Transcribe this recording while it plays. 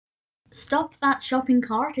Stop That Shopping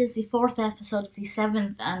Cart is the fourth episode of the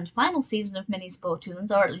seventh and final season of Minnie's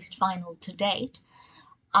Bow-Toons, or at least final to date.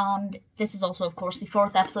 And this is also, of course, the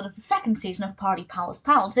fourth episode of the second season of Party Palace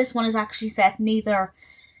Pals. This one is actually set neither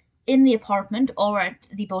in the apartment or at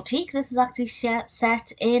the boutique. This is actually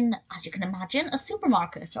set in, as you can imagine, a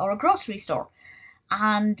supermarket or a grocery store.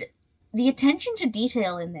 And the attention to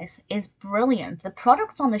detail in this is brilliant. The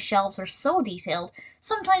products on the shelves are so detailed.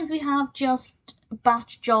 Sometimes we have just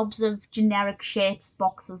batch jobs of generic shapes,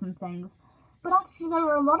 boxes, and things. But actually, there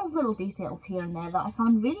are a lot of little details here and there that I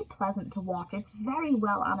found really pleasant to watch. It's very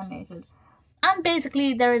well animated. And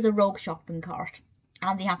basically, there is a rogue shopping cart,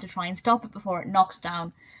 and they have to try and stop it before it knocks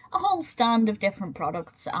down a whole stand of different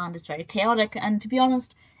products, and it's very chaotic. And to be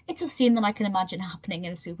honest, it's a scene that I can imagine happening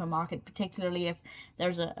in a supermarket, particularly if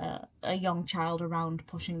there's a young child around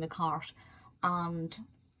pushing the cart. And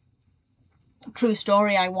true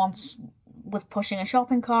story, I once was pushing a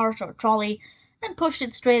shopping cart or a trolley and pushed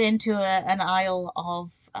it straight into an aisle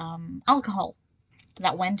of alcohol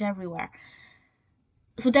that went everywhere.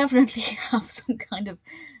 So definitely have some kind of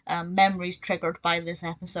memories triggered by this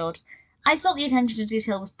episode. I thought the attention to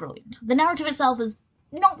detail was brilliant. The narrative itself is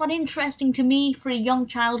not that interesting to me. For a young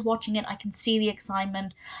child watching it, I can see the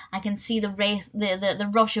excitement. I can see the race, the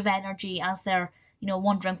rush of energy as they're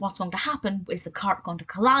wondering what's going to happen. Is the cart going to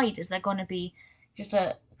collide? Is there going to be just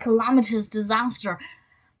a calamitous disaster,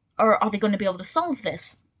 or are they going to be able to solve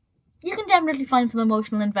this? You can definitely find some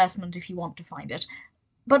emotional investment if you want to find it.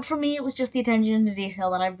 But for me, it was just the attention to detail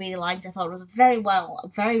that I really liked. I thought it was a very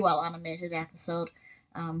well animated episode.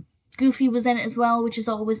 Goofy was in it as well, which is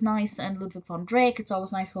always nice, and Ludwig von Drake. It's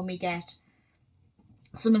always nice when we get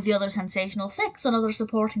some of the other Sensational Six and other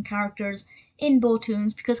supporting characters in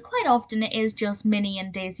Bow-Toons, because quite often it is just Minnie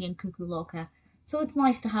and Daisy and Cuckoo Loca. So it's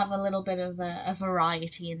nice to have a little bit of a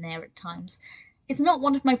variety in there at times. It's not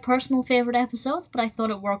one of my personal favourite episodes, but I thought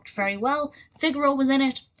it worked very well. Figaro was in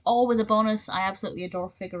it, always a bonus. I absolutely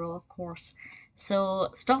adore Figaro, of course. So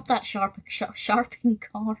stop that sharping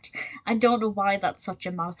cart. I don't know why that's such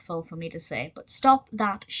a mouthful for me to say, but Stop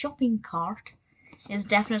That Shopping Cart is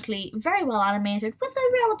definitely very well animated with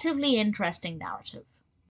a relatively interesting narrative.